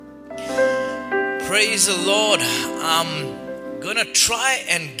Praise the Lord. I'm gonna try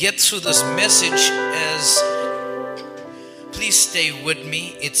and get through this message as please stay with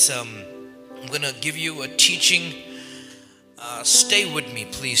me. I'm gonna give you a teaching. Stay with me,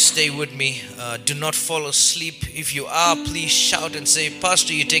 please stay with me. Do not fall asleep. If you are, please shout and say,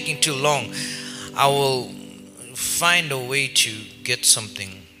 Pastor, you're taking too long. I will find a way to get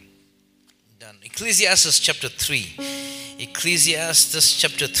something done. Ecclesiastes chapter 3. Ecclesiastes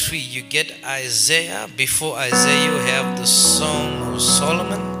chapter 3. You get Isaiah. Before Isaiah you have the Song of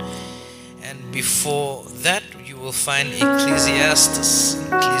Solomon. And before that you will find Ecclesiastes.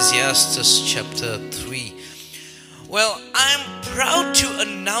 Ecclesiastes chapter 3. Well, I'm proud to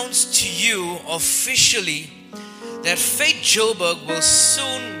announce to you officially that Faith Joburg will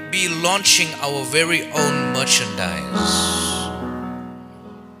soon be launching our very own merchandise.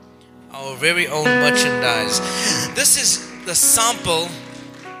 Our very own merchandise. This is the sample.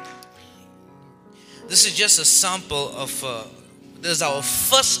 This is just a sample of, this is our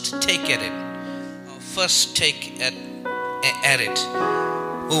first take at it. Our first take at it.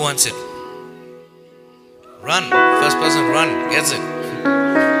 Who wants it? Run. First person run. Gets it.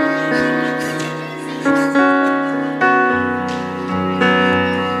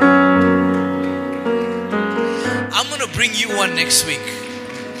 I'm going to bring you one next week.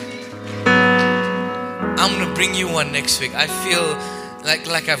 I'm going to bring you one next week. I feel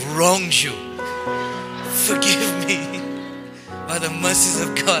like I've wronged you. Forgive me. By the mercies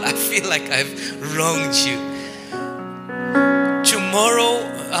of God, I feel like I've wronged you.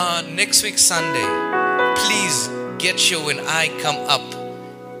 Tomorrow, next week Sunday, please get here when I come up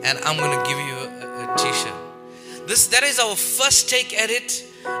and I'm going to give you a t-shirt. That is our first take at it,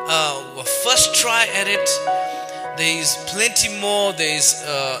 our first try at it. There's plenty more. There's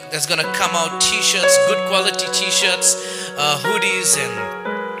going to come out t-shirts, good quality t-shirts, hoodies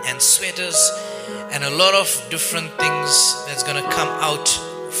and sweaters and a lot of different things that's going to come out.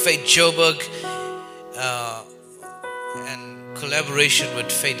 Faith Joburg and collaboration with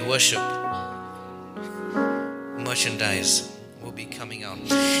Faith Worship. Merchandise will be coming out.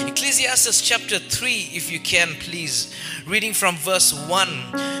 Ecclesiastes chapter 3, if you can please, reading from verse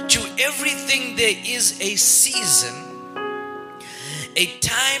 1. To everything there is a season, a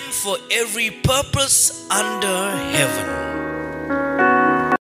time for every purpose under heaven.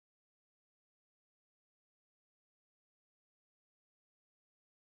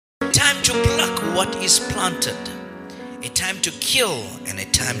 A time to pluck what is planted, a time to kill and a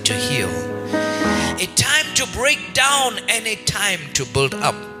time to heal, a time to break down and a time to build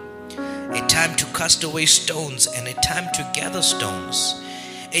up, a time to cast away stones and a time to gather stones,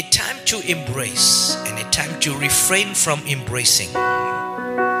 a time to embrace and a time to refrain from embracing.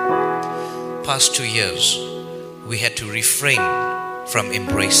 Past 2 years, we had to refrain from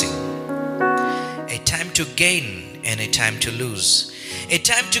embracing. A time to gain and a time to lose, a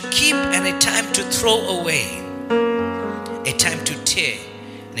time to keep and a time to throw away, a time to tear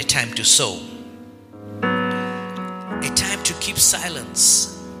and a time to sow, a time to keep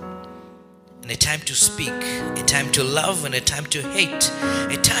silence and a time to speak, a time to love and a time to hate,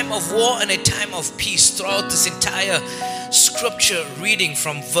 a time of war and a time of peace. Throughout this entire scripture reading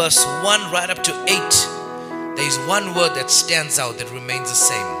from verse 1 right up to 8, there is one word that stands out that remains the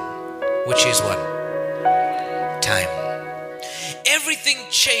same, which is what? Time. Everything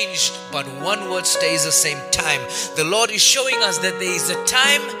changed, but one word stays the same: time. The Lord is showing us that there is a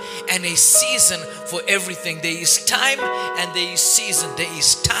time and a season for everything. There is time and there is season. There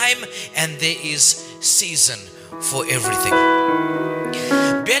is time and there is season for everything.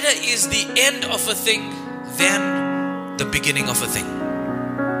 Better is the end of a thing than the beginning of a thing.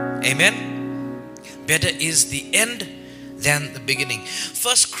 Amen? Better is the end than the beginning.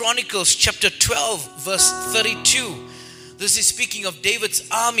 First Chronicles chapter 12 verse 32. This is speaking of David's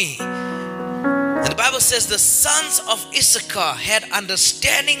army. And the Bible says the sons of Issachar had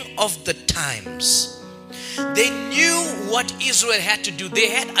understanding of the times. They knew what Israel had to do. They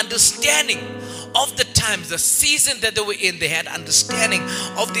had understanding of the times, the season that they were in. They had understanding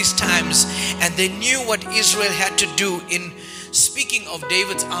of these times, and they knew what Israel had to do in speaking of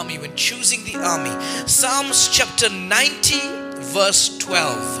David's army, when choosing the army. Psalms chapter 90 verse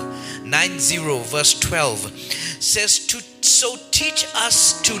 12. 90 verse 12 says, so teach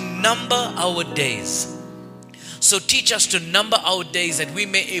us to number our days. So teach us to number our days that we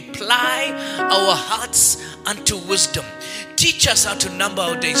may apply our hearts unto wisdom. Teach us how to number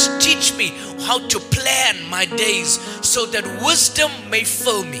our days. Teach me how to plan my days so that wisdom may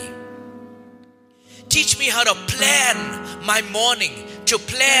fill me. Teach me how to plan my morning, to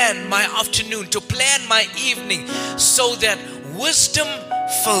plan my afternoon, to plan my evening so that wisdom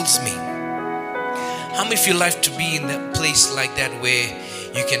fills me. How many feel like to be in a place like that where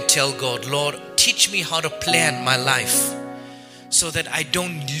you can tell God, Lord, teach me how to plan my life so that I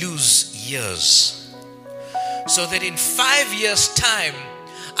don't lose years. So that in 5 years' time,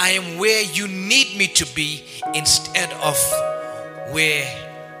 I am where you need me to be instead of where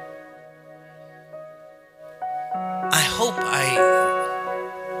I hope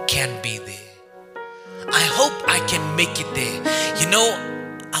I can be there. I hope I can make it there. You know,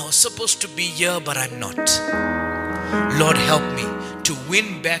 I was supposed to be here, but I'm not. Lord, help me to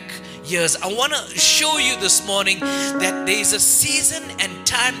win back years. I want to show you this morning that there is a season and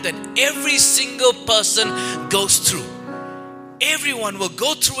time that every single person goes through. Everyone will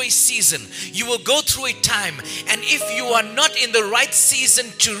go through a season. You will go through a time. And if you are not in the right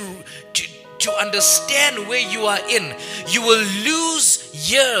season to understand where you are in, you will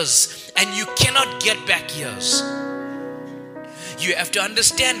lose years and you cannot get back years. You have to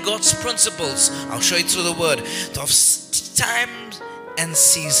understand God's principles. I'll show you through the word of times and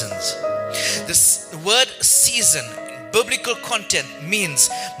seasons. This word season, biblical content,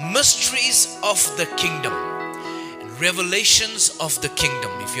 means mysteries of the kingdom, revelations of the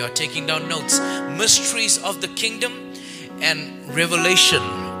kingdom. If you are taking down notes, mysteries of the kingdom and revelation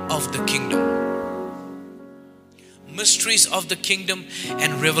of the kingdom. Mysteries of the kingdom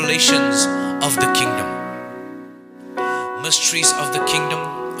and revelations of the kingdom. Mysteries of the kingdom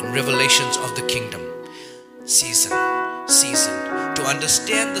and revelations of the kingdom. Season. To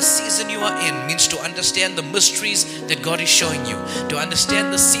understand the season you are in means to understand the mysteries that God is showing you. To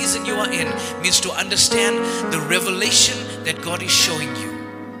understand the season you are in means to understand the revelation that God is showing you.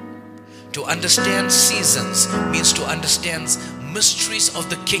 To understand seasons means to understand mysteries of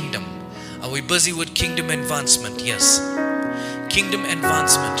the kingdom. Are we busy with kingdom advancement? Yes. Kingdom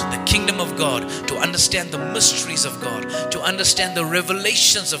advancement, the kingdom of God, to understand the mysteries of God, to understand the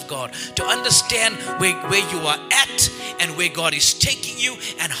revelations of God, to understand where you are at and where God is taking you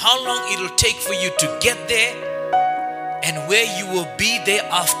and how long it will take for you to get there and where you will be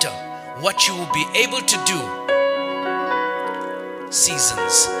thereafter, what you will be able to do.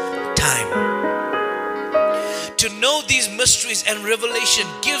 Seasons, time. To know these mysteries and revelation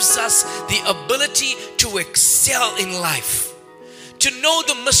gives us the ability to excel in life. To know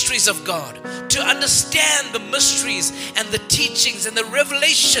the mysteries of God, to understand the mysteries and the teachings and the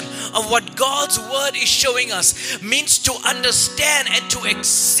revelation of what God's word is showing us means to understand and to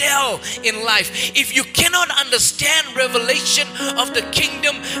excel in life. If you cannot understand revelation of the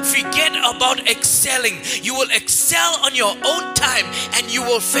kingdom, forget about excelling. You will excel on your own time and you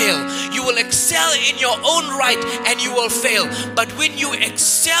will fail. You will excel in your own right and you will fail. But when you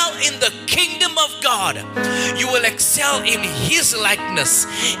excel in the kingdom of God, you will excel in His likeness,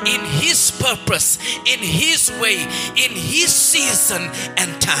 in His purpose, in His way, in His season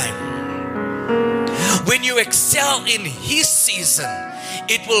and time. When you excel in His season,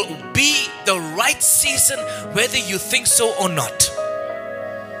 it will be the right season whether you think so or not.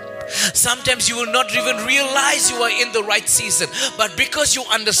 Sometimes you will not even realize you are in the right season, but because you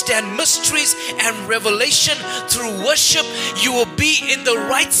understand mysteries and revelation through worship, you will be in the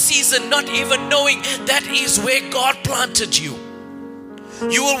right season, not even knowing that is where God planted you.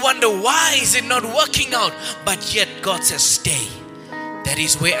 You will wonder, why is it not working out? But yet God says, stay. That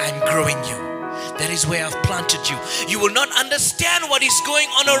is where I'm growing you. That is where I've planted you. You will not understand what is going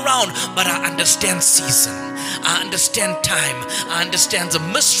on around, but I understand season. I understand time. I understand the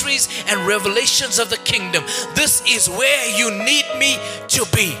mysteries and revelations of the kingdom. This is where you need me to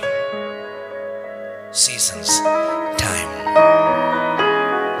be. Seasons, time.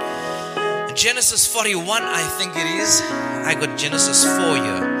 Genesis 41, I think it is. I got Genesis 4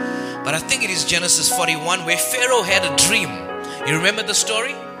 here. But I think it is Genesis 41 where Pharaoh had a dream. You remember the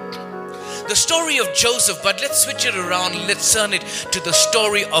story? The story of Joseph, but let's switch it around. Let's turn it to the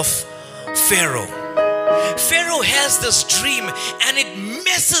story of Pharaoh. Pharaoh has this dream and it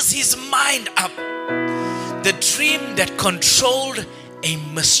messes his mind up. The dream that controlled a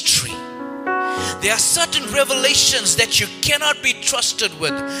mystery. There are certain revelations that you cannot be trusted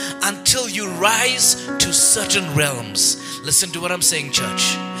with until you rise to certain realms. Listen to what I'm saying,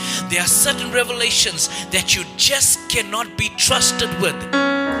 church. There are certain revelations that you just cannot be trusted with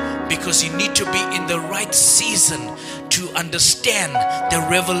because you need to be in the right season to understand the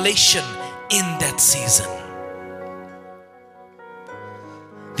revelation in that season.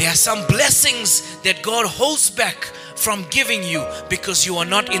 There are some blessings that God holds back from giving you because you are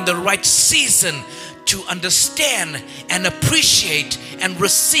not in the right season to understand and appreciate and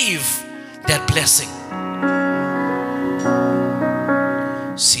receive that blessing.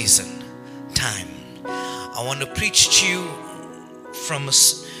 Season, time. I want to preach to you from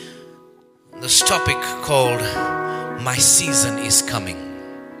this topic called My Season is Coming.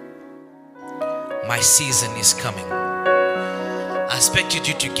 My season is coming. I expected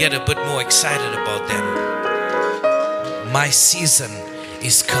you to get a bit more excited about that. My season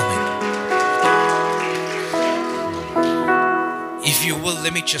is coming. If you will,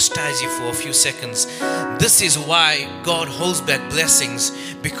 let me chastise you for a few seconds. This is why God holds back blessings,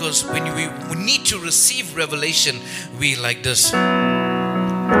 because when we need to receive revelation, we like this.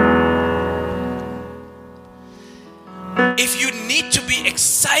 If you need to be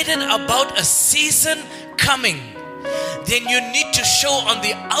excited about a season coming, then you need to show on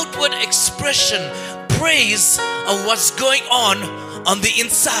the outward expression praise of what's going on the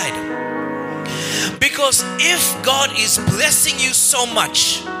inside. Because if God is blessing you so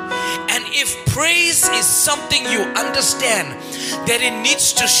much, and if praise is something you understand, that it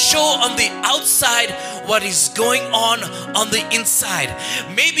needs to show on the outside what is going on the inside.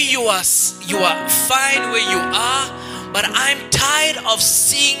 Maybe you are fine where you are, but I'm tired of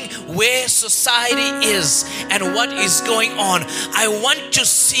seeing where society is and what is going on. I want to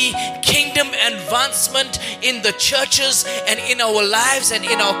see kingdom advancement in the churches and in our lives and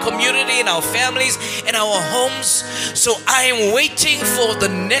in our community, in our families, in our homes. So I am waiting for the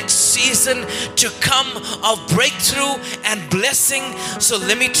next season to come of breakthrough and blessing. So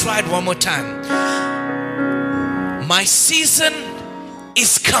let me try it one more time. My season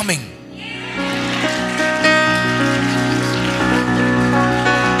is coming.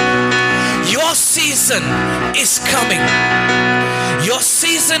 Your season is coming. Your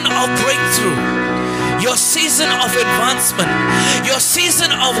season of breakthrough. Your season of advancement. Your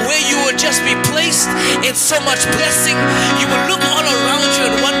season of where you will just be placed in so much blessing. You will look all around you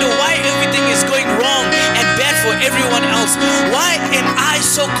and wonder why everything is going wrong and bad for everyone else. Why am I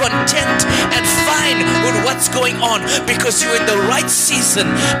so content and fine with what's going on? Because you're in the right season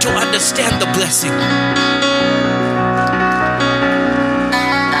to understand the blessing.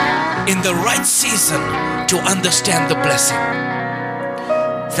 In the right season to understand the blessing.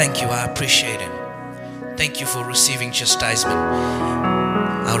 Thank you, I appreciate it. Thank you for receiving chastisement.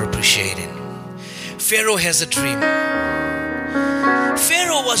 I appreciate it. Pharaoh has a dream.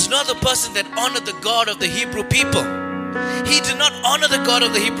 Pharaoh was not the person that honored the God of the Hebrew people. He did not honor the God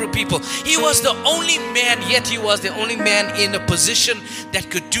of the Hebrew people. He was the only man, yet he was the only man in a position that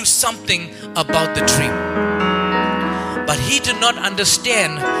could do something about the dream. But he did not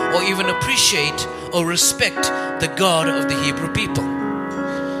understand or even appreciate or respect the God of the Hebrew people.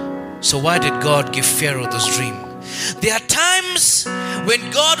 So why did God give Pharaoh this dream? There are times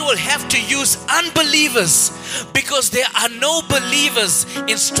when God will have to use unbelievers because there are no believers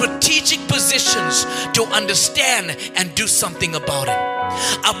in strategic positions to understand and do something about it.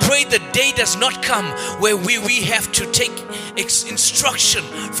 I pray the day does not come where we have to take instruction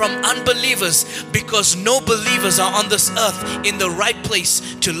from unbelievers, because no believers are on this earth in the right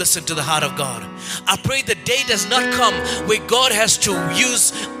place to listen to the heart of God. I pray the day does not come where God has to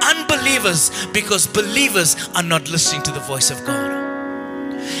use unbelievers because believers are not listening to the voice of God.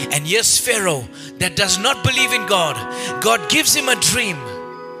 And yes, Pharaoh that does not believe in God, God gives him a dream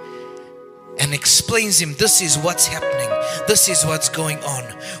and explains him, this is what's happening. This is what's going on.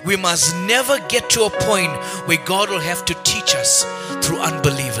 We must never get to a point where God will have to teach us through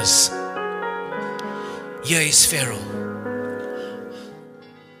unbelievers. Here is Pharaoh.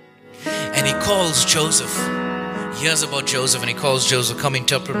 And he calls Joseph. He hears about Joseph and he calls Joseph, come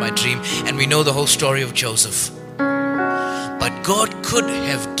interpret my dream. And we know the whole story of Joseph. But God could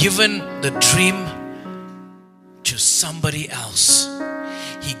have given the dream to somebody else.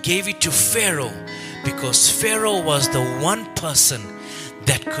 He gave it to Pharaoh because Pharaoh was the one person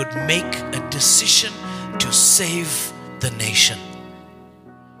that could make a decision to save the nation.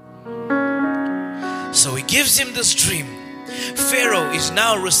 So he gives him this dream. Pharaoh is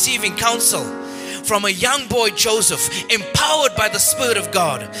now receiving counsel from a young boy Joseph, empowered by the Spirit of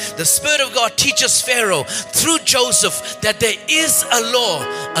God. The Spirit of God teaches Pharaoh through Joseph that there is a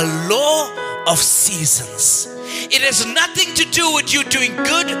law of seasons. It has nothing to do with you doing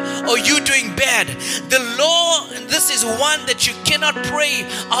good or you doing bad. The law, and this is one that you cannot pray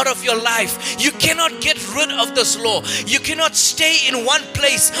out of your life. You cannot get rid of this law. You cannot stay in one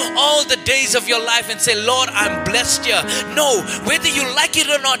place all the days of your life and say, Lord, I'm blessed here. No, whether you like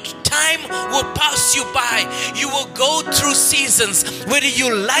it or not, time will pass you by. You will go through seasons, whether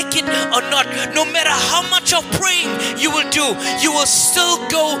you like it or not. No matter how much of praying you will do, you will still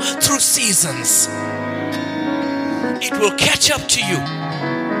go through seasons. It will catch up to you.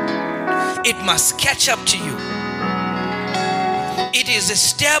 It must catch up to you. It is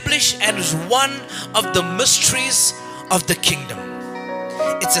established and is one of the mysteries of the kingdom.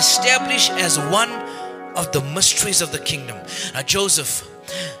 It's established as one of the mysteries of the kingdom. Now Joseph,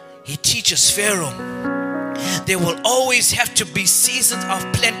 he teaches Pharaoh there will always have to be seasons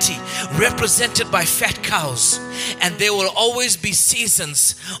of plenty represented by fat cows, and there will always be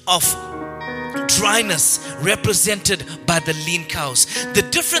seasons of dryness represented by the lean cows. The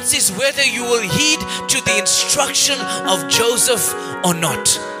difference is whether you will heed to the instruction of Joseph or not.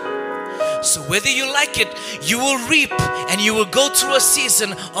 So whether you like it, you will reap, and you will go through a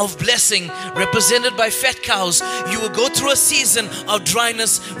season of blessing represented by fat cows. You will go through a season of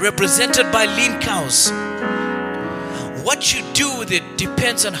dryness represented by lean cows. What you do with it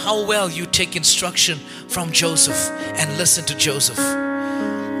depends on how well you take instruction from Joseph and listen to Joseph.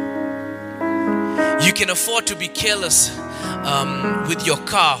 You can afford to be careless with your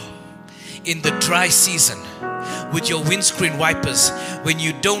car in the dry season, with your windscreen wipers, when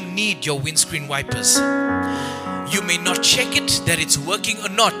you don't need your windscreen wipers. You may not check it that it's working or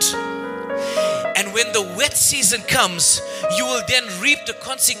not. And when the wet season comes, you will then reap the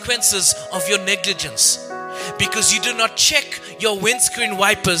consequences of your negligence, because you do not check your windscreen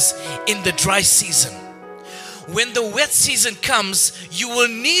wipers in the dry season. When the wet season comes, you will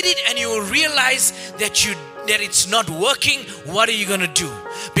need it, and you will realize that it's not working. What are you going to do?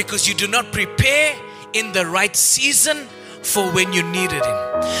 Because you do not prepare in the right season for when you need it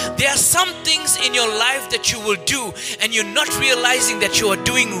in. There are some things in your life that you will do, and you're not realizing that you are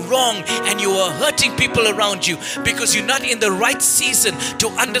doing wrong, and you are hurting people around you because you're not in the right season to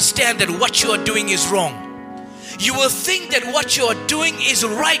understand that what you are doing is wrong. You will think that what you are doing is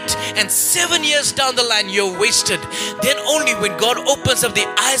right, and 7 years down the line you're wasted. Then only when God opens up the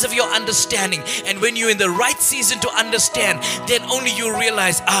eyes of your understanding, and when you're in the right season to understand, then only you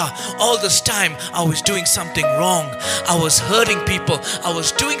realize, all this time I was doing something wrong. I was hurting people. I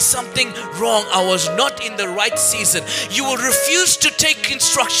was doing something wrong. I was not in the right season. You will refuse to take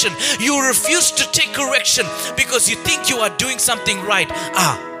instruction. You will refuse to take correction because you think you are doing something right.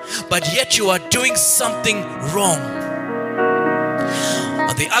 But yet you are doing something wrong.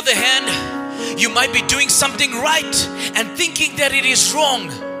 On the other hand, you might be doing something right and thinking that it is wrong,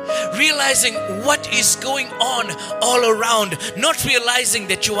 realizing what is going on all around, not realizing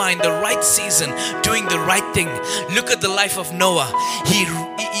that you are in the right season, doing the right thing. Look at the life of Noah. He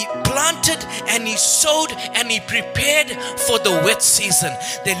planted and he sowed and he prepared for the wet season.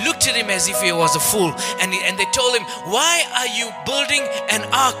 They looked at him as if he was a fool, and they told him, why are you building an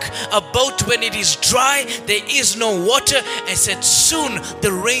ark, a boat, when it is dry, there is no water? And said, soon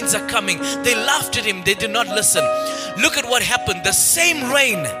the rains are coming. They laughed at him. They did not listen. Look at what happened. The same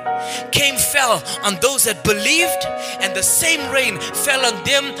rain fell on those that believed, and the same rain fell on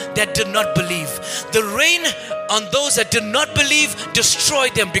them that did not believe. The rain on those that did not believe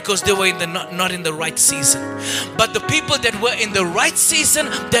destroyed them because they were not in the right season. But the people that were in the right season,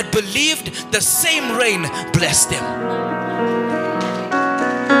 that believed, the same rain blessed them.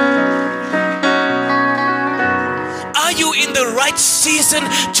 Are you in the right season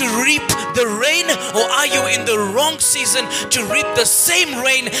to reap the rain, or are you in the wrong season to reap the same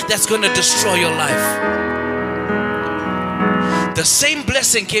rain that's going to destroy your life? The same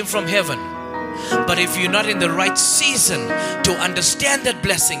blessing came from heaven, but if you're not in the right season to understand that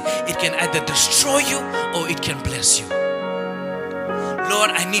blessing, it can either destroy you or it can bless you.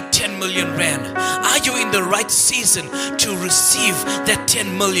 Lord, I need 10 million rand. Are you in the right season to receive that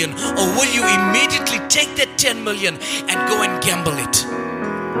 10 million? Or will you immediately take that 10 million and go and gamble it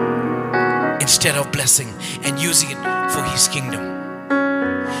instead of blessing and using it for His kingdom?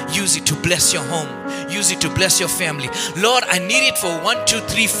 Use it to bless your home. Use it to bless your family. Lord, I need it for 1, 2,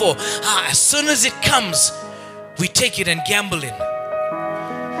 3, 4. As soon as it comes, we take it and gamble in.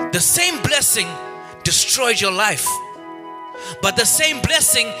 The same blessing destroyed your life, but the same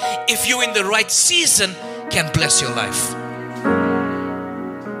blessing, if you're in the right season, can bless your life.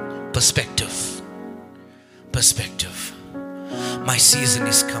 Perspective. Perspective. My season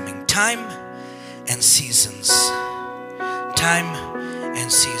is coming. Time and seasons. Time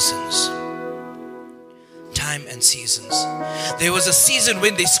and seasons. Time and seasons. There was a season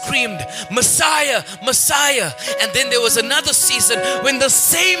when they screamed, Messiah, Messiah. And then there was another season when the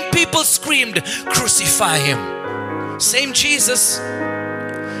same people screamed, crucify Him. Same Jesus,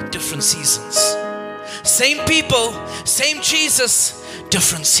 different seasons. Same people, same Jesus,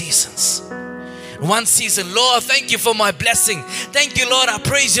 different seasons. One season, Lord, thank you for my blessing. Thank you, Lord, I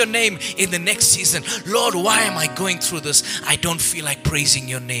praise your name. In the next season, Lord, why am I going through this? I don't feel like praising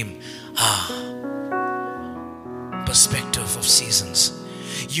your name. Perspective of seasons.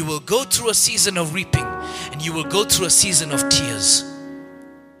 You will go through a season of reaping, and you will go through a season of tears.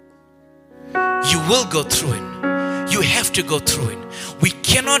 You will go through it. You have to go through it. We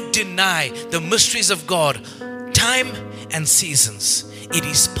cannot deny the mysteries of God. Time and seasons. It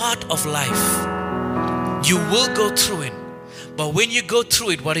is part of life. You will go through it. But when you go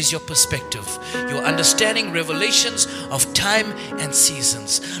through it, what is your perspective? Your understanding, revelations of time and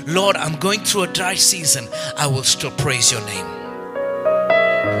seasons. Lord, I'm going through a dry season. I will still praise your name.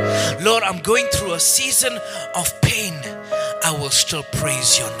 Lord, I'm going through a season of pain. I will still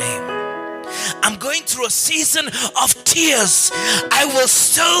praise your name. I'm going through a season of tears. I will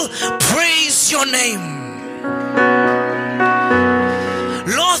still praise your name.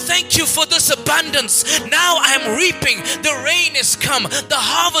 Lord, thank you for this abundance. Now I am reaping. The rain has come. The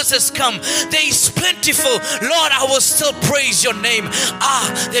harvest has come. There is plentiful. Lord, I will still praise your name.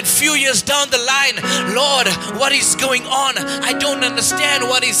 Then few years down the line, Lord, what is going on? I don't understand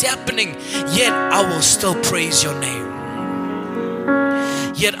what is happening. Yet I will still praise your name.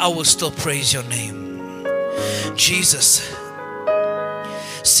 Yet I will still praise your name. Jesus,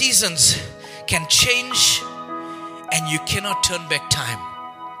 seasons can change and you cannot turn back time.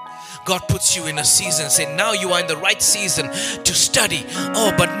 God puts you in a season, say now you are in the right season to study.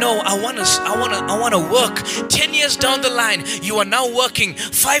 Oh, but no, I want to work. 10 years down the line, you are now working,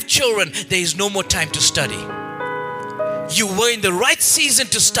 5 children, there is no more time to study. You were in the right season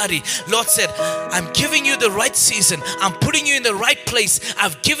to study. Lord said, I'm giving you the right season. I'm putting you in the right place.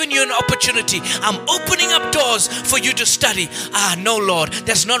 I've given you an opportunity. I'm opening up doors for you to study. No, Lord,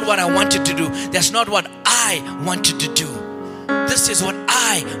 that's not what I wanted to do. That's not what I wanted to do. This is what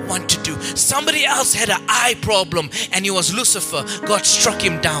I want to do. Somebody else had an eye problem and he was Lucifer. God struck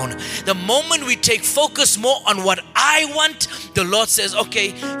him down. The moment we take focus more on what I want, the Lord says,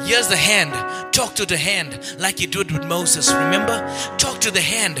 okay, here's the hand. Talk to the hand like you did with Moses. Remember? Talk to the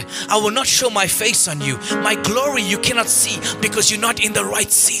hand. I will not show my face on you. My glory you cannot see because you're not in the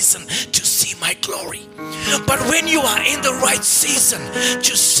right season to see my glory. But when you are in the right season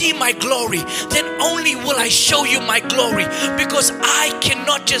to see my glory, then only will I show you my glory, because I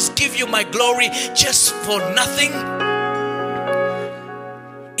cannot just give you my glory just for nothing.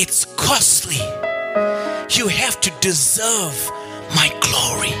 It's costly. You have to deserve my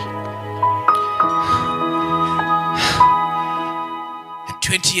glory. And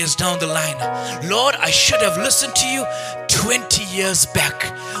 20 years down the line, Lord, I should have listened to you 20 years back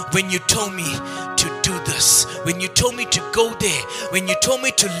when you told me to do this, when you told me to go there, when you told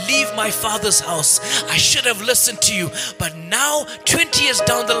me to leave my father's house. I should have listened to you. But now, 20 years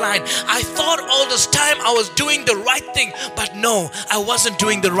down the line, I thought all this time I was doing the right thing. But no, I wasn't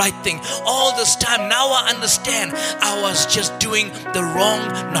doing the right thing. All this time, now I understand I was just doing the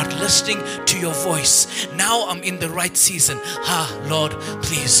wrong, not listening to your voice. Now I'm in the right season. Lord,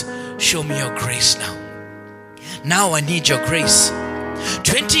 please show me your grace now. Now I need your grace.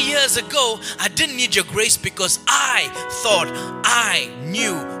 20 years ago, I didn't need your grace because I thought I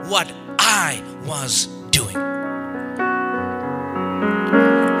knew what I was doing.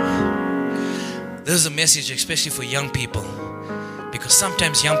 This is a message especially for young people, because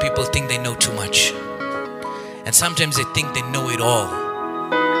sometimes young people think they know too much, and sometimes they think they know it all.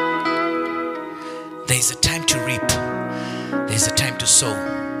 There's a time to reap. There's a time to sow.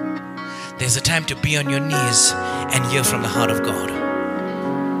 There's a time to be on your knees and hear from the heart of God.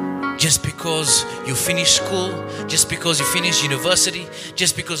 Just because you finish school, just because you finish university,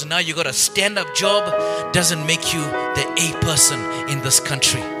 just because now you got a stand-up job, doesn't make you the A person in this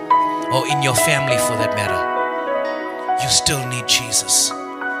country or in your family for that matter. You still need Jesus.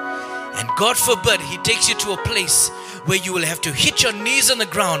 And God forbid He takes you to a place where you will have to hit your knees on the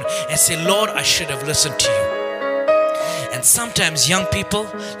ground and say, Lord, I should have listened to you. And sometimes, young people,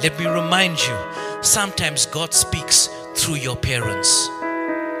 let me remind you, sometimes God speaks through your parents.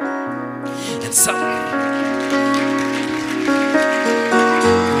 And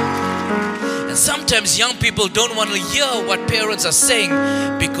sometimes young people don't want to hear what parents are saying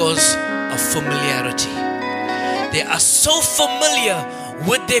because of familiarity. They are so familiar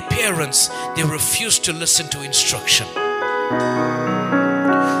with their parents, they refuse to listen to instruction.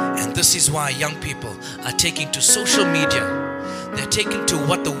 And this is why young people are taking to social media. They're taking to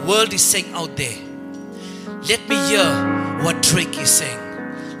what the world is saying out there. Let me hear what Drake is saying.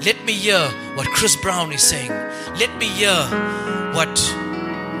 Let me hear what Chris Brown is saying. Let me hear what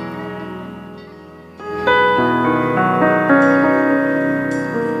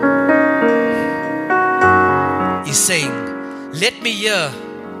he's saying. Let me hear,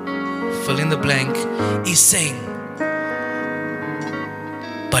 fill in the blank, he's saying.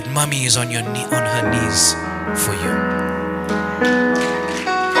 But mommy is on her knees for you.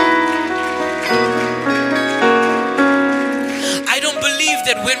 I don't believe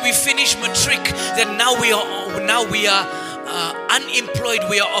that when we finish matric, that now we are unemployed.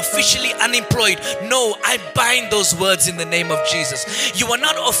 We are officially unemployed. No, I bind those words in the name of Jesus. You are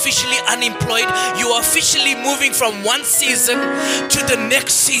not officially unemployed. You are officially moving from one season to the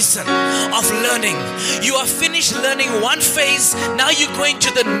next season of learning. You are finished learning one phase. Now you're going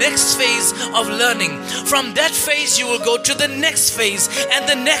to the next phase of learning. From that phase, you will go to the next phase and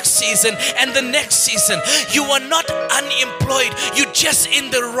the next season and the next season. You are not unemployed. You're just in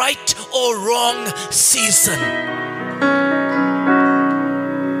the right or wrong season.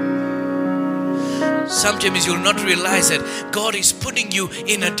 Sometimes you'll not realize that God is putting you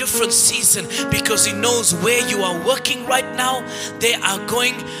in a different season because He knows where you are working right now. They are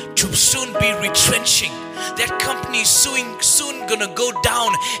going to soon be retrenching. That company is soon gonna go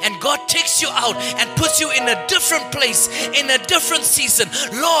down, and God takes you out and puts you in a different place, in a different season.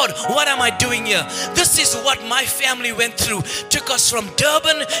 Lord, what am I doing here? This is what my family went through. Took us from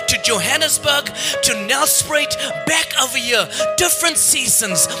Durban to Johannesburg to Nelspruit, back over here. Different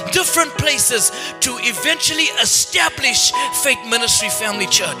seasons, different places to eventually establish Faith Ministry Family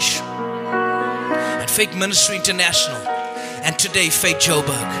Church and Faith Ministry International, and today Faith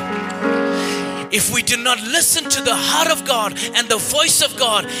Joburg. If we do not listen to the heart of God and the voice of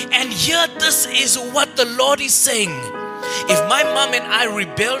God and hear, this is what the Lord is saying. If my mom and I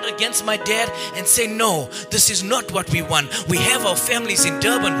rebelled against my dad and say, no, this is not what we want. We have our families in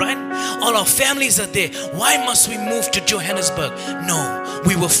Durban, right? All our families are there. Why must we move to Johannesburg? No,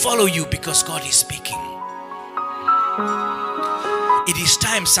 we will follow you because God is speaking. It is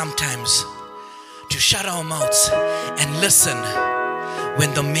time sometimes to shut our mouths and listen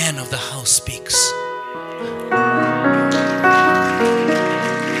when the man of the house speaks.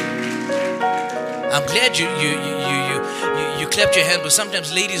 I'm glad you clapped your hand, but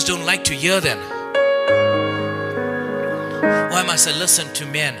sometimes ladies don't like to hear that. Why must I listen to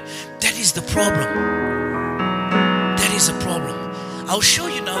men? That is the problem. That is a problem. I'll show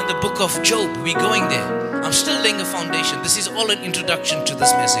you now in the book of Job. We're going there. I'm still laying a foundation. This is all an introduction to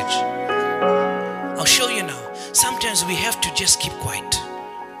this message. I'll show you now. Sometimes we have to just keep quiet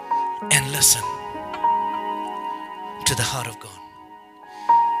and listen to the heart of God.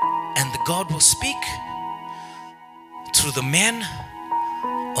 And the God will speak through the man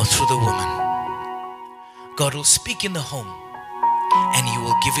or through the woman. God will speak in the home and He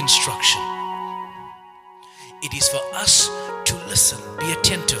will give instruction. It is for us to listen, be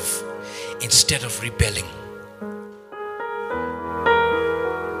attentive instead of rebelling.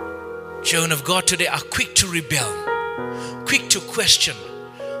 Children of God today are quick to rebel, quick to question,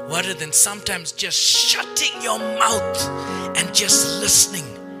 rather than sometimes just shutting your mouth and just listening.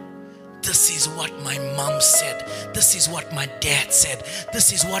 This is what my mom said. This is what my dad said.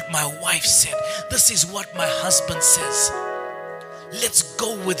 This is what my wife said. This is what my husband says. Let's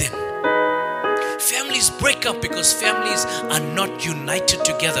go with him. Families break up because families are not united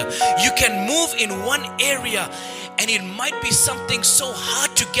together. You can move in one area and it might be something so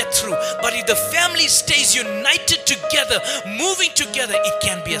hard to get through, but if the family stays united together, moving together, it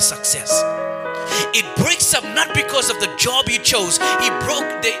can be a success. It breaks up not because of the job you chose.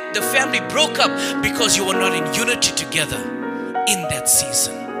 The family broke up because you were not in unity together in that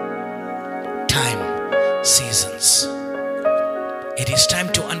season. Time, seasons. It is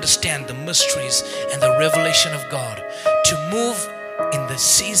time to understand the mysteries and the revelation of God, to move in the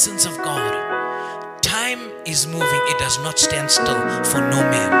seasons of God. Time is moving. It does not stand still for no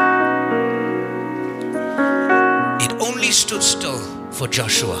man. It only stood still for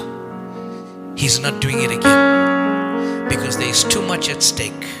Joshua. He's not doing it again because there is too much at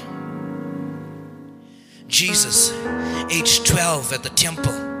stake. Jesus, age 12 at the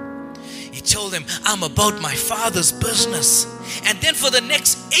temple, He told them, I'm about my Father's business. And then for the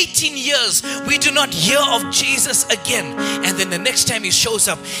next 18 years, we do not hear of Jesus again. And then the next time He shows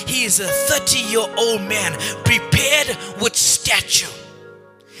up, He is a 30-year-old man prepared with stature.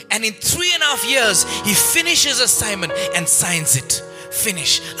 And in 3.5 years, He finishes assignment and signs it.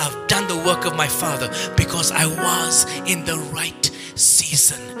 Finish. I've done the work of my Father because I was in the right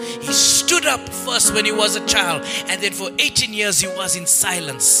season. He stood up first when He was a child, and then for 18 years He was in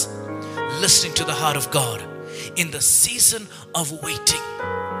silence, listening to the heart of God. In the season of waiting,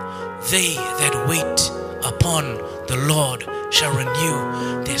 they that wait upon the Lord shall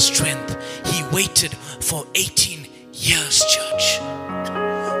renew their strength. He waited for 18 years, church.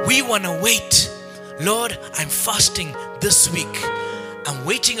 We want to wait. Lord, I'm fasting this week. I'm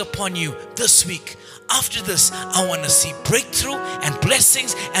waiting upon you this week. After this, I want to see breakthrough and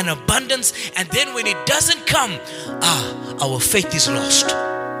blessings and abundance. And then when it doesn't come, our faith is lost.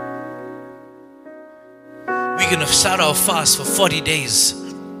 We're going to start our fast for 40 days.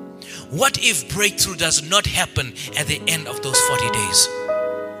 What if breakthrough does not happen at the end of those 40 days?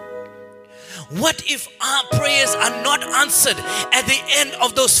 What if our prayers are not answered at the end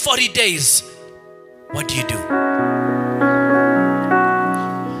of those 40 days? What do you do?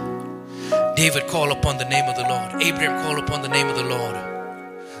 David called upon the name of the Lord. Abraham called upon the name of the Lord.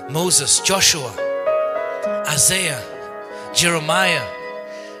 Moses, Joshua, Isaiah, Jeremiah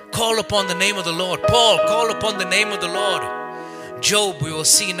called upon the name of the Lord. Paul called upon the name of the Lord. Job, we will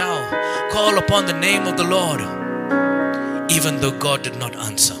see now, call upon the name of the Lord, even though God did not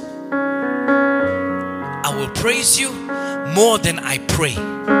answer. I will praise you more than I pray.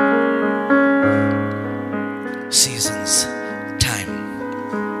 Seasons, time.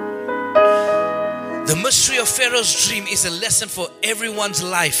 The mystery of Pharaoh's dream is a lesson for everyone's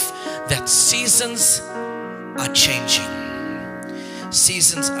life that seasons are changing.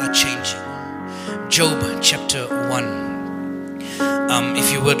 Seasons are changing. Job chapter 1. If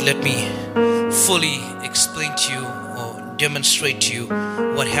you would let me fully explain to you or demonstrate to you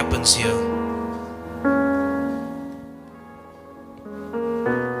what happens here.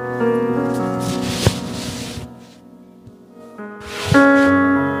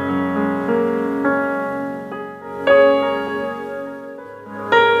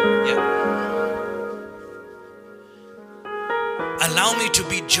 Allow me to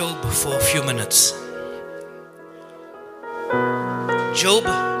be Job for a few minutes. Job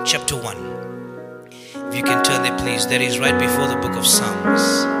chapter 1. If you can turn there, please. That is right before the book of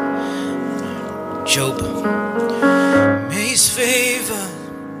Psalms. Job. May his favor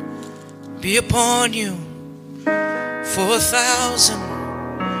be upon you for 1,000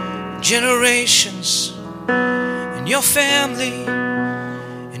 generations, and your family,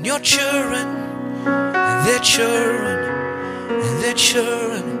 and your children, and their children, and their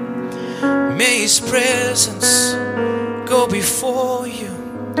children. May his presence go before you.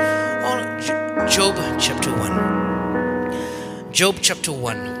 Job chapter 1. Job chapter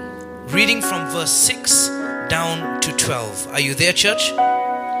 1. Reading from verse 6 down to 12. Are you there, church?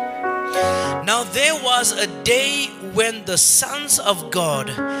 Now there was a day when the sons of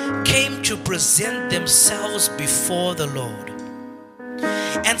God came to present themselves before the Lord.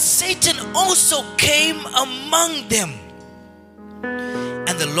 And Satan also came among them.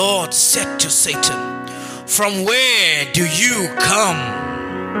 And the Lord said to Satan, "From where do you come?"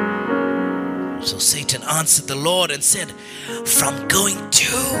 So Satan answered the Lord and said, "From going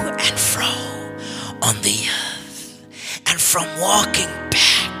to and fro on the earth, and from walking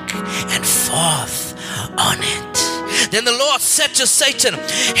back and forth on it." Then the Lord said to Satan,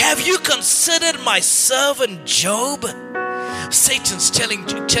 "Have you considered my servant Job?" Satan's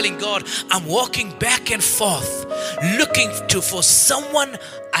telling God, "I'm walking back and forth, looking for someone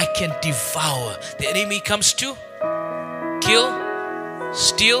I can devour." The enemy comes to kill,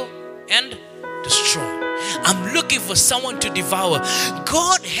 steal, and destroy. I'm looking for someone to devour.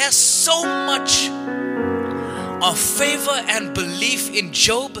 God has so much of favor and belief in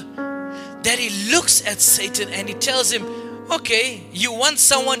Job that he looks at Satan and he tells him, "Okay, you want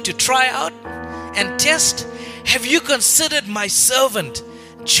someone to try out and test? Have you considered my servant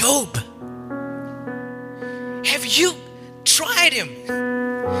Job? Have you tried him?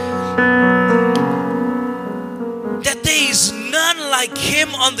 That there is none like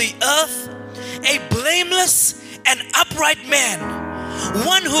him on the earth, a blameless and upright man,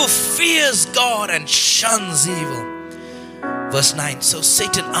 one who fears God and shuns evil." Verse 9. So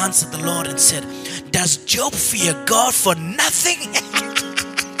Satan answered the Lord and said, "Does Job fear God for nothing?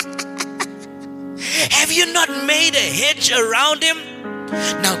 Have you not made a hedge around him?"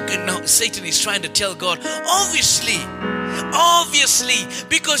 Now Satan is trying to tell God, obviously,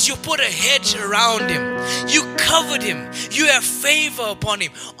 because you put a hedge around him, you covered him, you have favor upon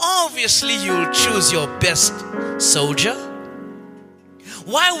him, obviously you will choose your best soldier.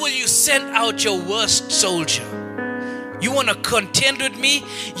 Why will you send out your worst soldier? You want to contend with me?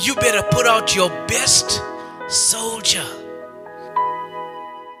 You better put out your best soldier.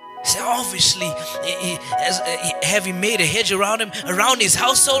 So obviously, have he made a hedge around him, around his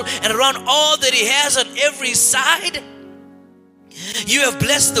household, and around all that he has on every side? You have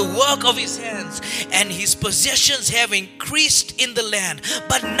blessed the work of his hands, and his possessions have increased in the land.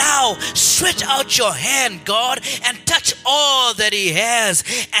 But now stretch out your hand, God, and touch all that he has,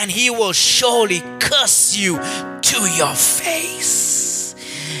 and he will surely curse you to your face.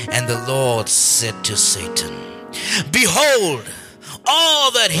 And the Lord said to Satan, "Behold,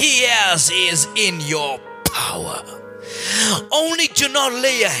 all that he has is in your power. Only do not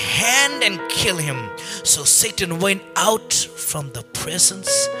lay a hand and kill him." So Satan went out from the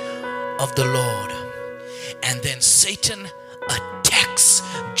presence of the Lord. And then Satan attacked wrecks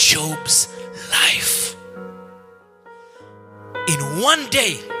Job's life. In one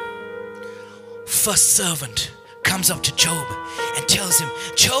day, first servant comes up to Job and tells him,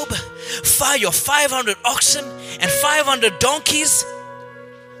 Job, fire your 500 oxen and 500 donkeys.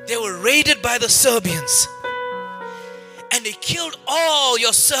 They were raided by the Serbians. And they killed all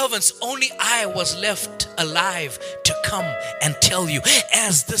your servants. Only I was left alive to come and tell you.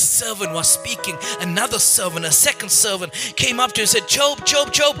 As this servant was speaking, another servant, a second servant, came up to him and said, Job,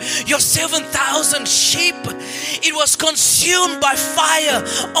 Job, Job, your 7,000 sheep, it was consumed by fire.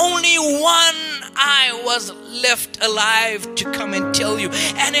 Only one I was left alive to come and tell you.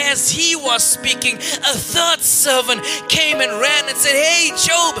 And as he was speaking, a third servant came and ran and said, hey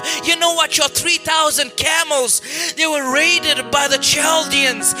Job, you know what, your 3,000 camels, they were raided by the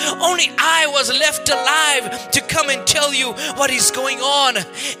Chaldeans. Only I was left alive to come and tell you what is going on.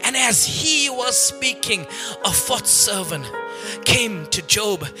 And as he was speaking, a fourth servant came to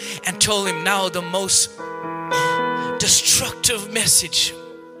Job and told him now the most destructive message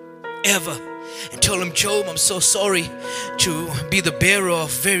ever. And told him, Job, I'm so sorry to be the bearer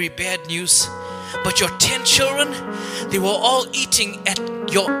of very bad news, but your 10 children, they were all eating at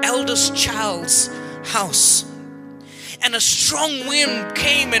your eldest child's house. And a strong wind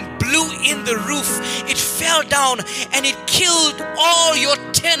came and blew in the roof. It fell down and it killed all your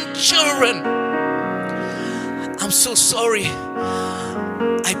 10 children. I'm so sorry.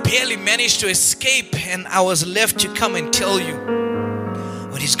 I barely managed to escape, and I was left to come and tell you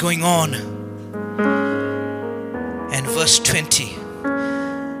what is going on. And verse 20,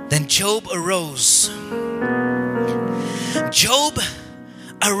 then Job arose. Job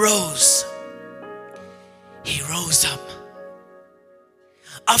arose. He rose up.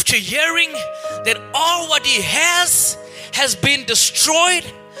 After hearing that all what he has been destroyed,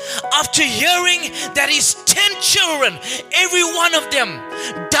 after hearing that his 10 children, every one of them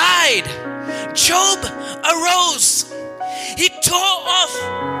died, Job arose. He tore off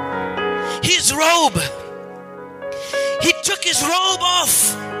his robe. He took his robe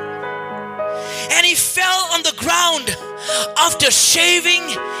off and he fell on the ground after shaving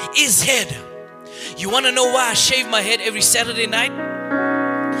his head. You want to know why I shave my head every Saturday night?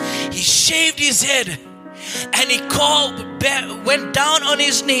 He shaved his head and he went down on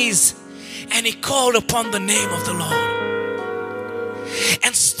his knees and he called upon the name of the Lord.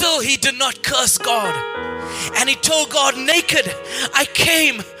 And still he did not curse God. And he told God, naked I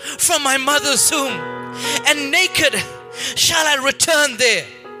came from my mother's womb, and naked shall I return there.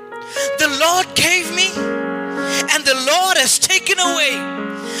 The Lord gave me, and the Lord has taken away.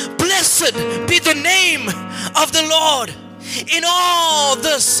 Blessed be the name of the Lord. In all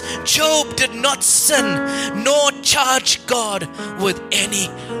this, Job did not sin, nor charge God with any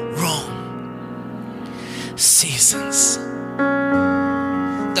wrong. Seasons.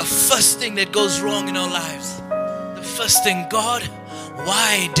 The first thing that goes wrong in our lives, the first thing, God,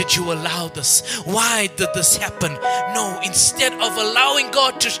 why did you allow this? Why did this happen? No, instead of allowing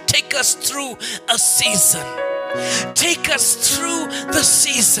God to take us through a season, take us through the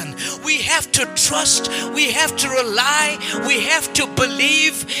season, we have to trust, we have to rely, we have to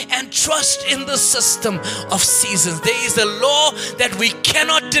believe and trust in the system of seasons. There is a law that we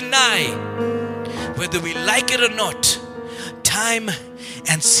cannot deny, whether we like it or not. Time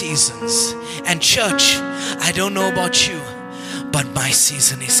and seasons. And church, I don't know about you, but my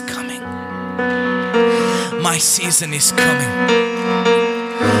season is coming. My season is coming.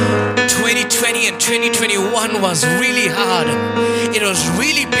 2020 and 2021 was really hard. It was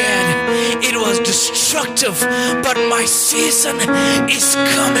really bad. It was destructive. But my season is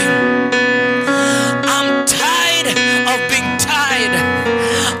coming. I'm tired of being tired.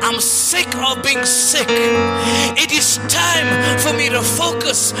 I'm sick of being sick. It is time for me to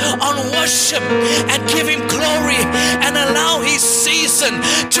focus on worship and give Him glory and allow His season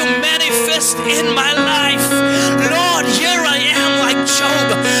to manifest in my life. Lord, here I am like Job.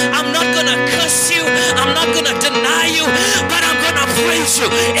 I'm not going to curse you. I'm not going to deny you, but I'm going to praise you.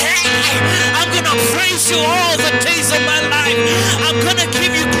 Hey, I'm going to praise you all the days of my life. I'm going to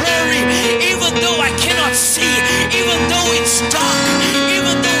give you glory even though I cannot see, even though it's dark,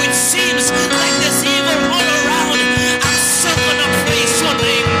 even though it seems like there's evil all around. I'm still gonna praise your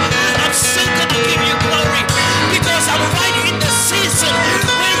name. I'm still gonna give you glory because I'm right in the season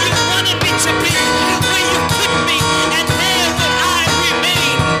where you wanted me to be, where you put me, and there will I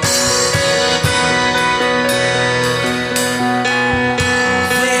remain.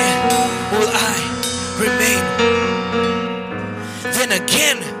 There will I remain. Then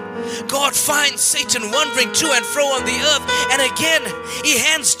again, God finds Satan wandering to and fro on the earth, and again he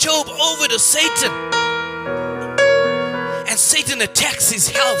hands Job over to Satan. And Satan attacks his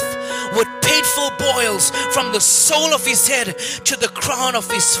health with painful boils from the sole of his head to the crown of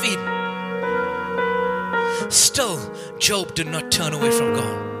his feet. Still, Job did not turn away from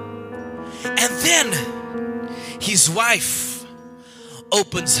God. And then his wife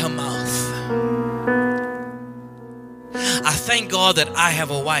opens her mouth. I thank God that I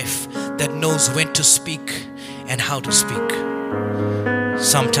have a wife that knows when to speak and how to speak.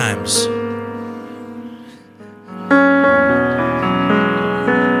 Sometimes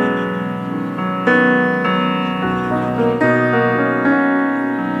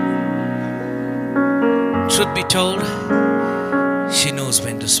truth be told, she knows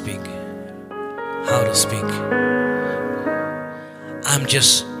when to speak, how to speak. I'm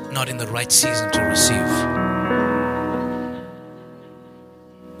just not in the right season to receive.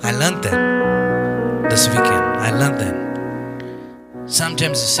 I learned that this weekend. I learned that.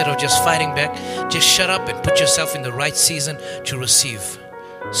 Sometimes instead of just fighting back, just shut up and put yourself in the right season to receive.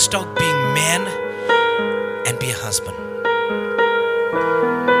 Stop being man and be a husband.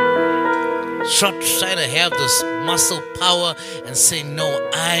 Stop trying to have this muscle power and say, no,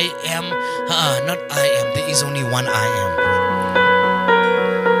 I am. Not I am. There is only one I am.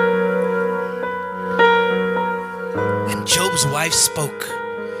 And Job's wife spoke.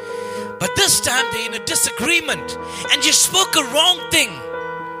 But this time they're in a disagreement and she spoke a wrong thing.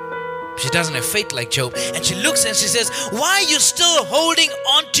 She doesn't have faith like Job. And she looks and she says, why are you still holding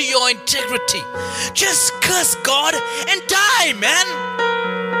on to your integrity? Just curse God and die, man.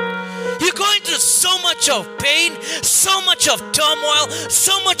 You're going through so much of pain, so much of turmoil,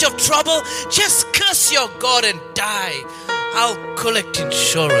 so much of trouble. Just curse your God and die. I'll collect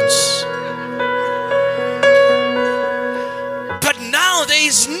insurance. But now there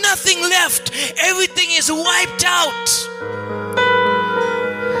is nothing left. Everything is wiped out.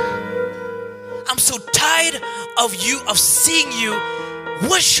 I'm so tired of seeing you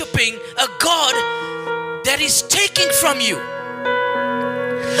worshiping a God that is taking from you.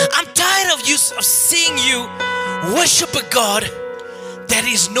 I'm tired of seeing you worship a God that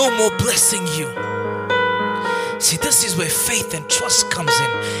is no more blessing you. See, this is where faith and trust comes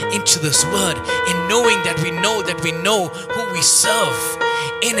into this word, in knowing that we know who we serve.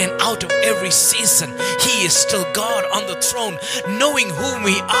 In and out of every season, He is still God on the throne, knowing whom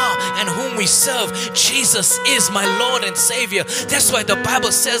we are and whom we serve. Jesus is my Lord and Savior. That's why the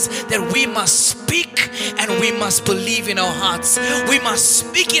Bible says that we must speak and we must believe in our hearts. We must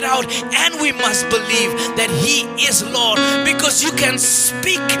speak it out and we must believe that He is Lord, because you can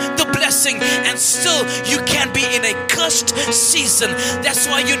speak the blessing and still you can be in a cursed season. That's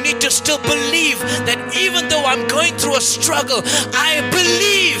why you need to still believe that even though I'm going through a struggle, I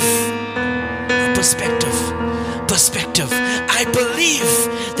believe. Perspective. I believe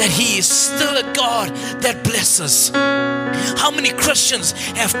that He is still a God that blesses. How many Christians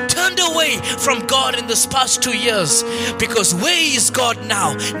have turned away from God in this past 2 years? Because where is God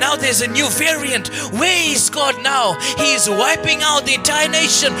now? Now there's a new variant. Where is God now? He is wiping out the entire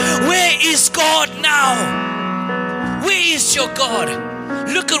nation. Where is God now? Where is your God?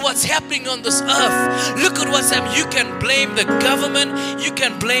 Look at what's happening on this earth. Look at what's happening. You can blame the government. You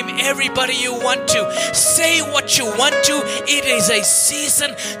can blame everybody you want to. Say what you want to. It is a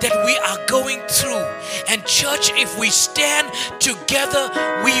season that we are going through. And church, if we stand together,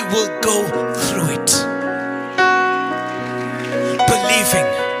 we will go through it.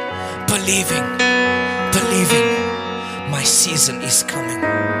 Believing. My season is coming.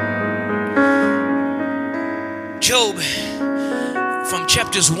 Job, from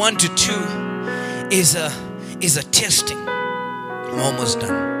chapters 1 to 2 is a testing. I'm almost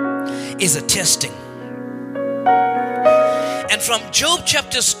done. Is a testing. And from Job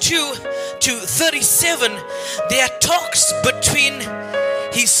chapters 2 to 37, there are talks between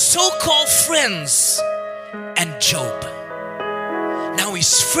his so-called friends and Job. Now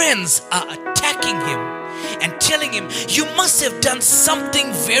his friends are attacking him and telling him, you must have done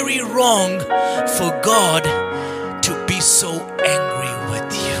something very wrong for God to be so angry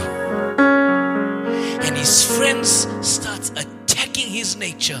with you. And his friends start attacking his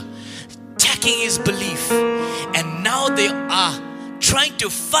nature, attacking his belief, and now they are trying to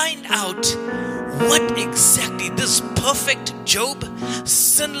find out what exactly this perfect Job,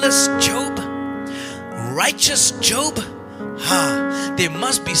 sinless Job, righteous Job, there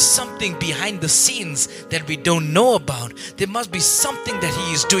must be something behind the scenes that we don't know about. There must be something that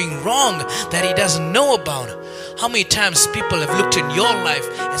he is doing wrong that he doesn't know about. How many times people have looked in your life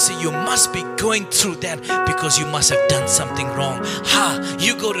and say, you must be going through that because you must have done something wrong.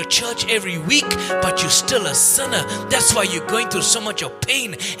 You go to church every week, but you're still a sinner. That's why you're going through so much of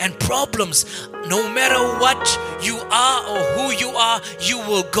pain and problems. No matter what you are or who you are, you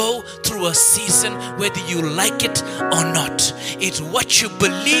will go through a season whether you like it or not. It's what you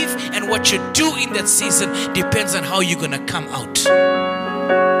believe and what you do in that season depends on how you're going to come out.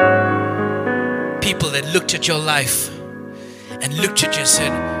 People that looked at your life and looked at you and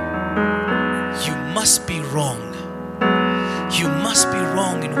said, you must be wrong. You must be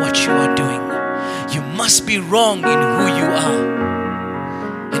wrong in what you are doing. You must be wrong in who you are.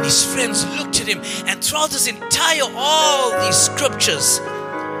 And his friends looked at him, and throughout this entire, all these scriptures,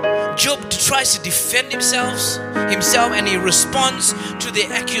 Job tries to defend himself and he responds to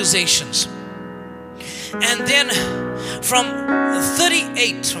their accusations. And then from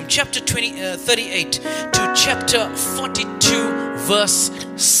chapter 38 to chapter 42 verse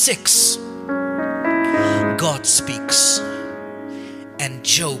 6, God speaks and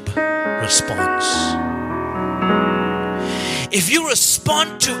Job responds. If you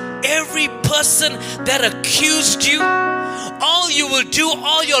respond to every person that accused you, all you will do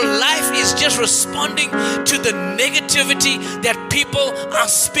all your life is just responding to the negativity that people are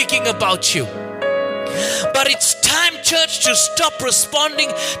speaking about you. But it's time, church, to stop responding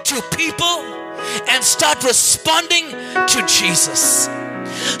to people and start responding to Jesus.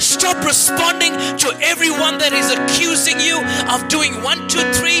 Stop responding to everyone that is accusing you of doing 1,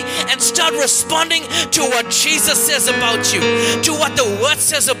 2, 3 and start responding to what Jesus says about you, to what the Word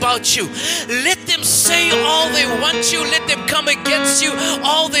says about you. Let them say all they want to. Let them come against you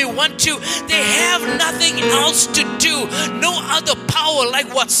all they want to. They have nothing else to do. No other power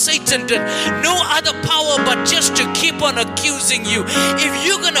like what Satan did. No other power but just to keep on accusing you. If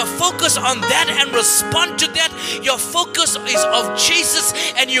you're going to focus on that and respond to that, your focus is of Jesus,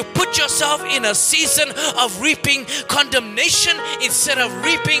 and you put yourself in a season of reaping condemnation instead of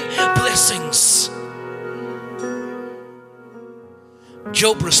reaping blessings.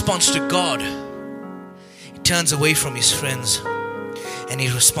 Job responds to God. He turns away from his friends and he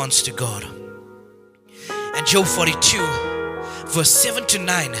responds to God. And Job 42 verse 7 to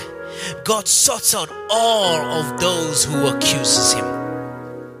 9, God sorts out all of those who accuses him.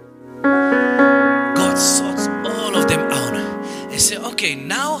 God sorts all of them out. They say, okay,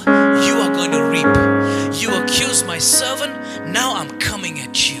 now you are going to reap. You accuse my servant, now I'm coming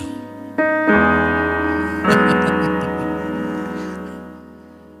at you.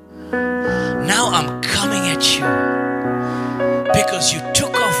 Now I'm coming at you because you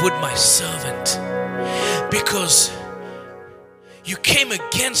took off with my servant, because you came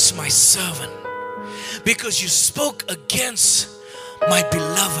against my servant, because you spoke against my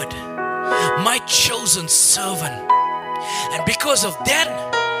beloved, my chosen servant. And because of that,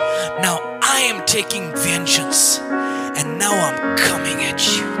 now I am taking vengeance, and now I'm coming at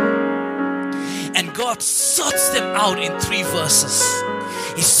you. And God sorts them out in 3 verses.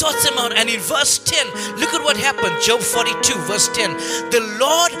 He sorts them out, and in verse 10, look at what happened. Job 42 verse 10. The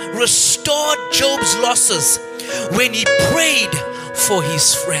Lord restored Job's losses when he prayed for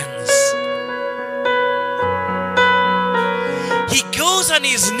his friends. He goes on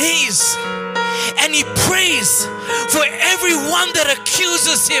his knees and he prays for everyone that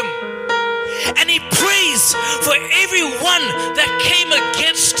accuses him. And he prays for everyone that came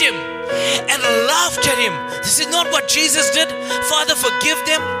against him and laughed at him. This is not what Jesus did. Father, forgive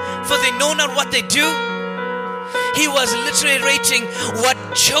them, for they know not what they do. He was reiterating what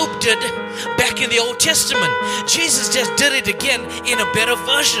Job did back in the Old Testament. Jesus just did it again in a better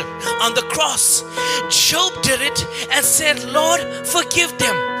version on the cross. Job did it and said, Lord, forgive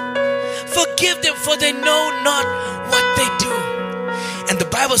them. Forgive them, for they know not what they do. And the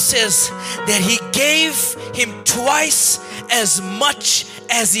Bible says that he gave him twice as much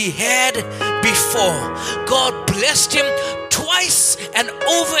as he had before. God blessed him twice and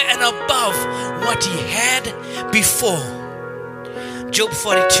over and above what he had before. Job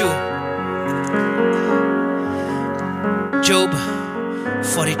 42. Job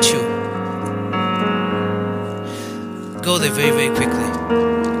 42. Go there very, very quickly.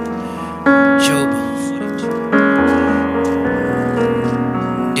 Job 42.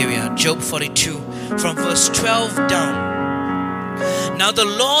 There we are. Job 42 from verse 12 down. Now the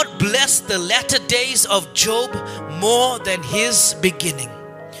Lord blessed the latter days of Job more than his beginning.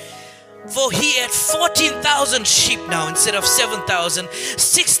 For he had 14,000 sheep now instead of 7,000,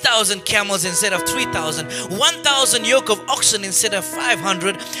 6,000 camels instead of 3,000, 1,000 yoke of oxen instead of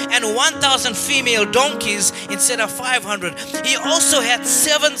 500, and 1,000 female donkeys instead of 500. He also had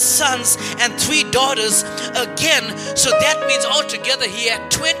 7 sons and 3 daughters again, so that means altogether he had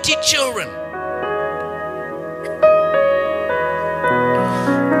 20 children.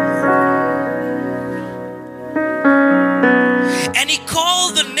 And he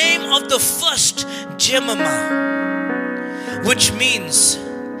called the name of the first Jemima, which means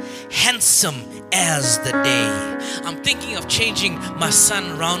handsome as the day. I'm thinking of changing my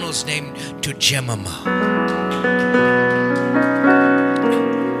son Ronald's name to Jemima.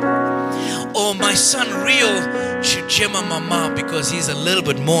 Or my son Rio should Jemima because he's a little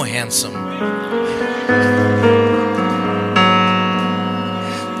bit more handsome.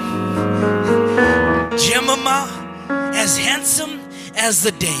 Jemima, as handsome as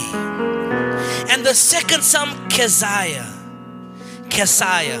the day. And the second son, Keziah,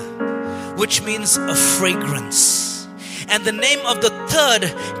 which means a fragrance. And the name of the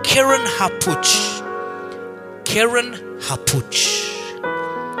third, Keren Hapuch.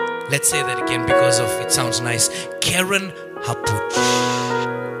 Let's say that again because of it sounds nice. Keren Hapuch,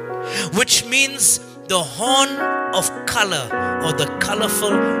 which means the horn of color or the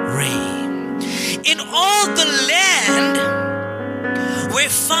colorful ray. In all the land, we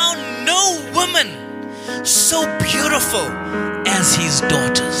found no woman so beautiful as his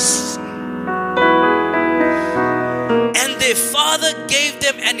daughters. And their father gave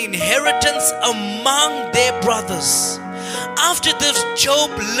them an inheritance among their brothers. After this,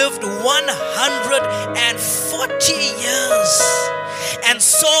 Job lived 140 years and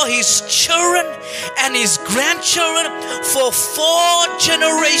saw his children and his grandchildren for 4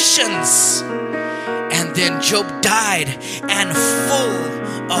 generations. And then Job died and full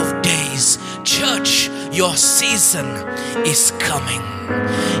of days. Church, your season is coming.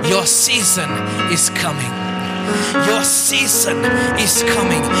 Your season is coming. Your season is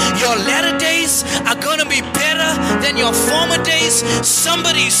coming. Your latter days are going to be better than your former days.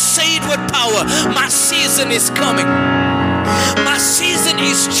 Somebody say it with power. My season is coming. My season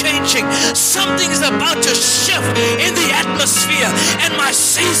is changing. Something is about to shift in the atmosphere, and my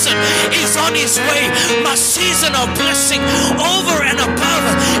season is on its way. My season of blessing over and above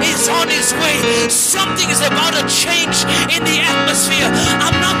is on its way. Something is about to change in the atmosphere.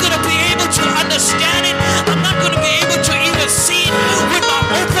 I'm not going to be able to understand it. I'm not going to be able to even see it with my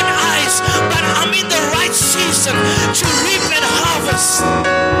open eyes, but I'm in the right season to reap and harvest.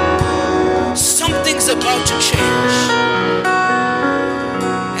 Something's about to change.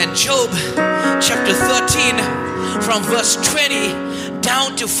 And Job chapter 13 from verse 20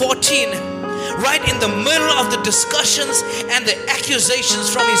 down to 14, right in the middle of the discussions and the accusations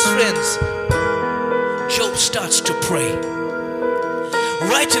from his friends, Job starts to pray.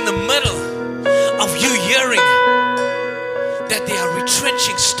 Right in the middle of you hearing that they are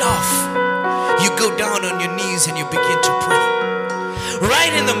retrenching staff, you go down on your knees and you begin to pray.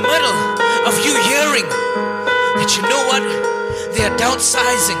 Right in the middle of you hearing that, you know what, they are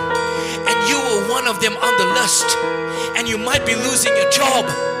downsizing and you were one of them on the list and you might be losing your job,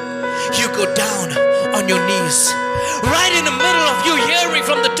 you go down on your knees. Right in the middle of you hearing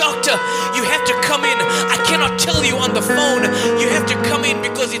from the doctor, you have to come in. I cannot tell you on the phone. You have to come in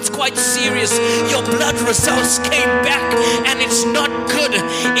because it's quite serious. Your blood results came back and it's not good.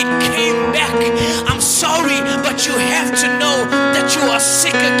 It came back. I'm sorry, but you have to know that you are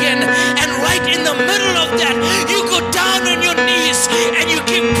sick again. And right in the middle of that, you go down on your knees and you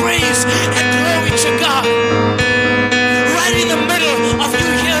give praise and glory to God. Right in the middle of you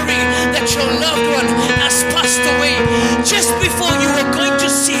hearing that your loved one has passed away, just before you were going to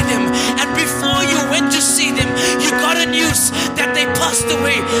see them and before you went to see them, you got a news that they passed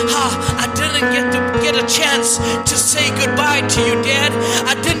away. I didn't get a chance to say goodbye to you, Dad.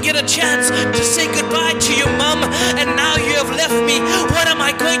 I didn't get a chance to say goodbye to your mom, and now you have left me. What am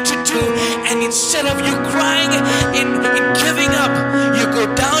I going to do? And instead of you crying in giving up, you go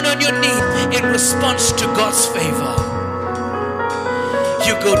down on your knee in response to God's favor.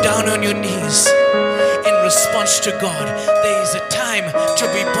 You go down on your knees in response to God. There is a time to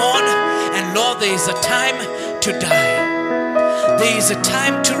be born, and Lord, there is a time to die. There is a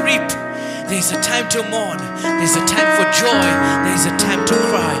time to reap. There is a time to mourn. There is a time for joy. There is a time to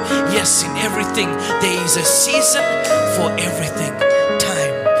cry. Yes, in everything there is a season for everything.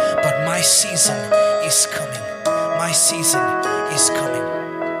 Time, but my season is coming. My season is coming.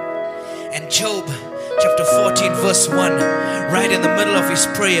 And Job chapter 14 verse 1, right in the middle of his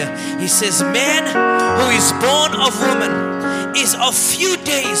prayer, he says, man who is born of woman is of few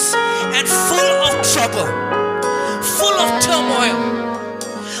days and full of trouble, full of turmoil.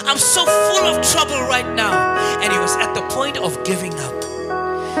 I'm so full of trouble right now. And he was at the point of giving up.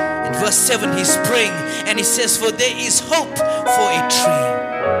 In verse 7 he's praying and he says, for there is hope for a tree,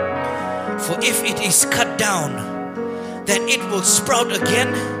 for if it is cut down, then it will sprout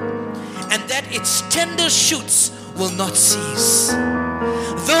again, and that its tender shoots will not cease.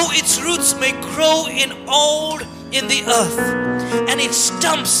 Though its roots may grow in the earth, and its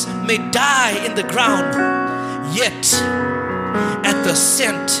stumps may die in the ground. Yet at the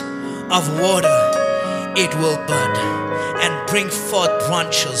scent of water it will bud and bring forth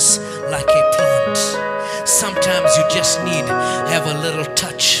branches like a plant. Sometimes you just need to have a little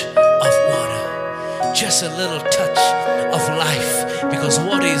touch of water, just a little touch of life, because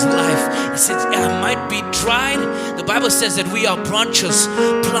water is life. It says it might be dried. The Bible says that we are branches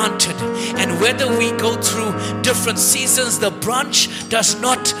planted, and whether we go through different seasons, the branch does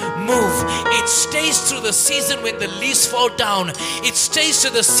not move. It stays through the season when the leaves fall down. It stays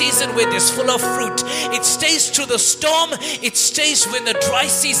through the season when it's full of fruit. It stays through the storm. It stays when the dry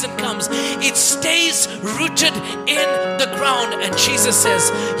season comes. It stays rooted in the ground. And Jesus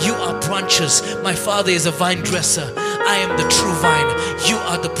says, you are branches. My Father is a vine dresser. I am the true vine. You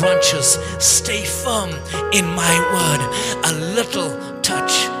are the branches. Stay firm in my word. A little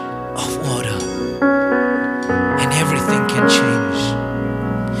touch of water and everything can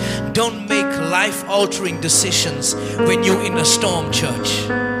change. Don't make life-altering decisions when you're in a storm, church.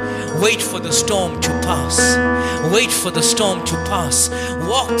 Wait for the storm to pass. Wait for the storm to pass.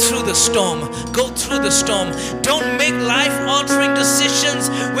 Walk through the storm. Go through the storm. Don't make life-altering decisions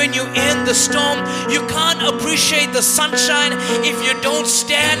when you're in the storm. You can't appreciate the sunshine if you don't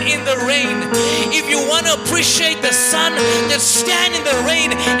stand in the rain. If you want to appreciate the sun, then stand in the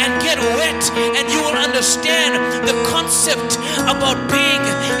rain and get wet, and you will understand the concept about being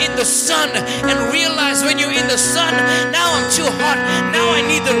in the sun and realize when you're in the sun, now I'm too hot, now I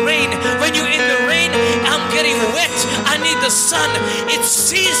need the rain. When you're in the rain, I'm getting wet, I need the sun. It's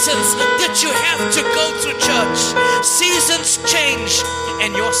seasons that you have to go through, church. Seasons change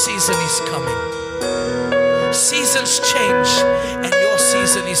and your season is coming. Seasons change and your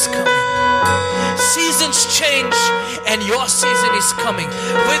season is coming. Seasons change and your season is coming.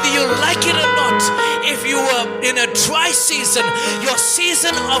 Whether you like it or not, if you were in a dry season, your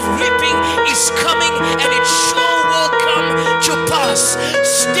season of reaping is coming, and it sure will come to pass.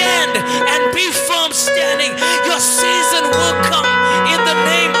 Stand and be firm standing. Your season will come in the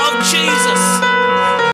name